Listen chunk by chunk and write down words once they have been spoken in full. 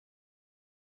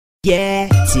Yeah,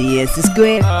 T.s.e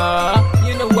square.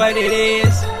 You know what it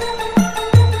is?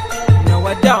 No,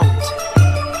 I don't.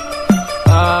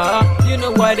 You know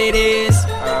what it is?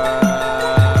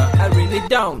 I really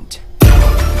don't.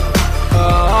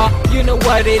 You know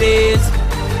what it is?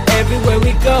 Everywhere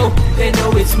we go, they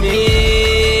know it's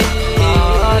me.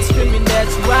 Screaming,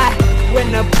 that's why.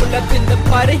 When I pull up in the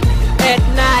party at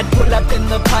night, pull up in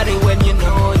the party when you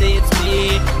know that it's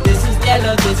me. This is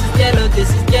yellow, this is yellow, this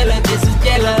is yellow, this is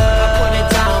yellow. I put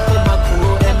it down for my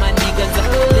crew and my niggas.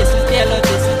 This is yellow,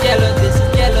 this is yellow, this is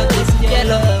yellow, this is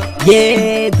yellow.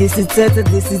 Yeah, this is Tsetse,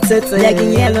 this is Tsetse. Black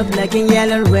and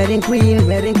yellow, red and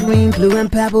green, blue and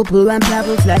purple,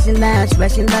 flashing lights,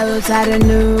 I don't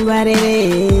know what it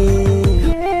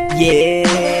is.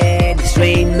 Yeah, this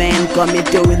rain man coming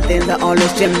doing things that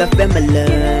always trim the family.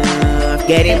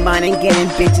 Getting money, getting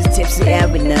bitches tipsy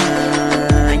every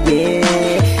night.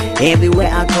 Yeah, everywhere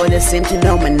I go they seem to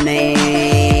know my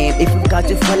name. If you got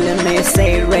to follow me,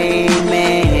 say rain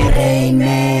man, rain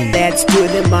man. That's to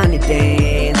the money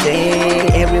dance. Hey,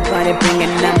 everybody bring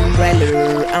an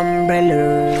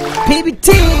umbrella. PBT.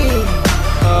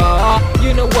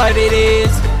 You know what it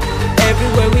is?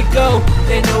 Everywhere we go,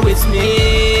 they know it's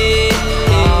me.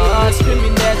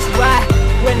 Screaming, that's why.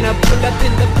 When I pull up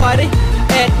in the party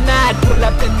at night, pull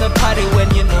up in the party when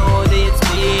you know that it's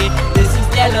me. This is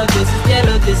yellow, this is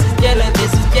yellow, this is yellow,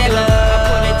 this is yellow. I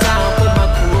put it down for my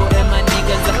crew and my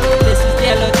niggas. This is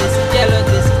yellow, this is yellow,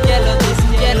 this is yellow, this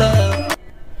is yellow.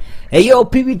 Hey yo,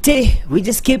 PBT, we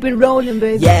just keep it rolling,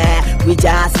 baby. Yeah, we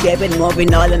just keep it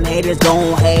moving. All them haters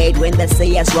gon' hate when they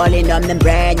see us rolling on them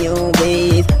brand new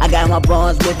waves. I got my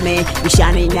bros with me, we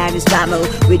shining out this time.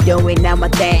 We doing our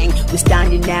thing, we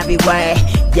standing everywhere.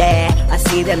 Yeah, I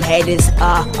see them haters,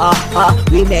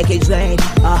 we make it rain,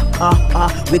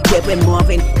 we keep it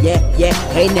moving, yeah.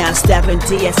 Hey now, step in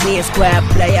T.s.e square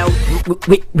player,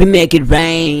 we make it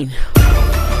rain.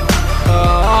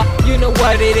 You know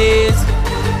what it is?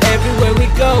 Everywhere we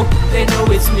go, they know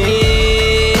it's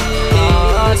me.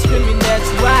 Screaming, that's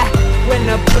why. When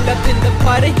I pull up in the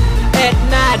party at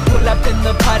night, pull up in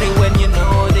the party when you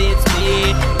know that it's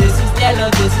me. This is yellow,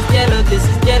 this is yellow, this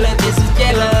is yellow, this is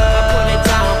yellow. I put it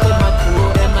down for my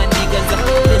crew and my niggas.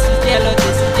 This is yellow,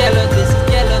 this is yellow, this is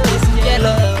yellow, this is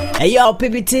yellow. Hey yo,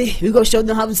 PBT, we gon' show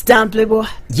them how it's done, playboy.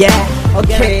 Yeah,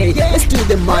 okay, let's do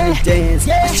the money dance.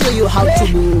 I'll show you how to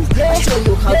move, I'll show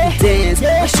you how to dance.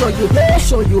 I'll show you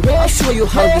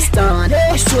how to stand.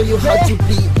 I'll show you how to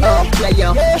be a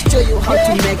player. I'll show you how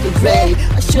to make it rain.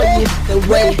 I'll show you the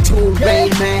way to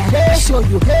rain, man. I'll show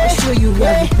you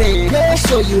everything. I'll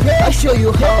show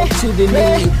you how to be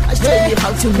me. I'll show you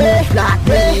how to move like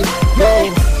me.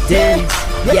 Go, dance,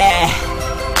 yeah,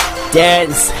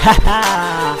 dance,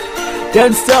 haha.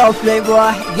 Don't stop,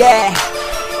 playboy, yeah.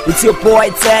 It's your boy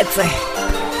Tsetse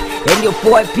and your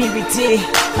boy PBT.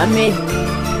 I mean,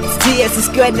 it's T.s.e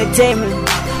Square Entertainment.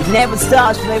 It never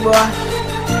stops, playboy.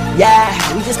 Yeah,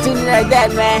 we just doing it like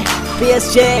that, man.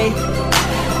 PSG,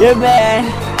 yeah, man.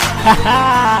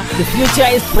 The future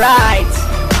is bright.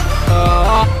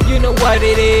 You know what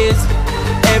it is?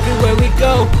 Everywhere we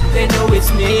go, they know it's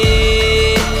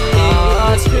me.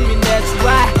 Screaming, that's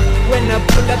why. When I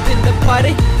pull up in the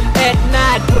party at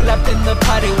night, pull up in the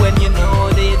party when you know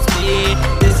that it's me.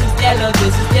 This is yellow,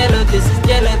 this is yellow, this is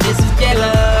yellow, this is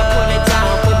yellow. I put it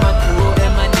down for my crew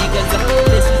and my niggas.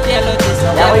 This is yellow, this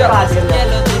is yellow, this is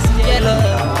yellow, this is yellow.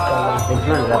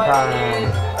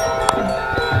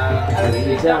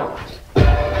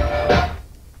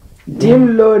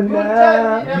 Dim Lona.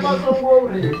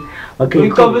 Okay, we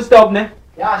cover stop, ne?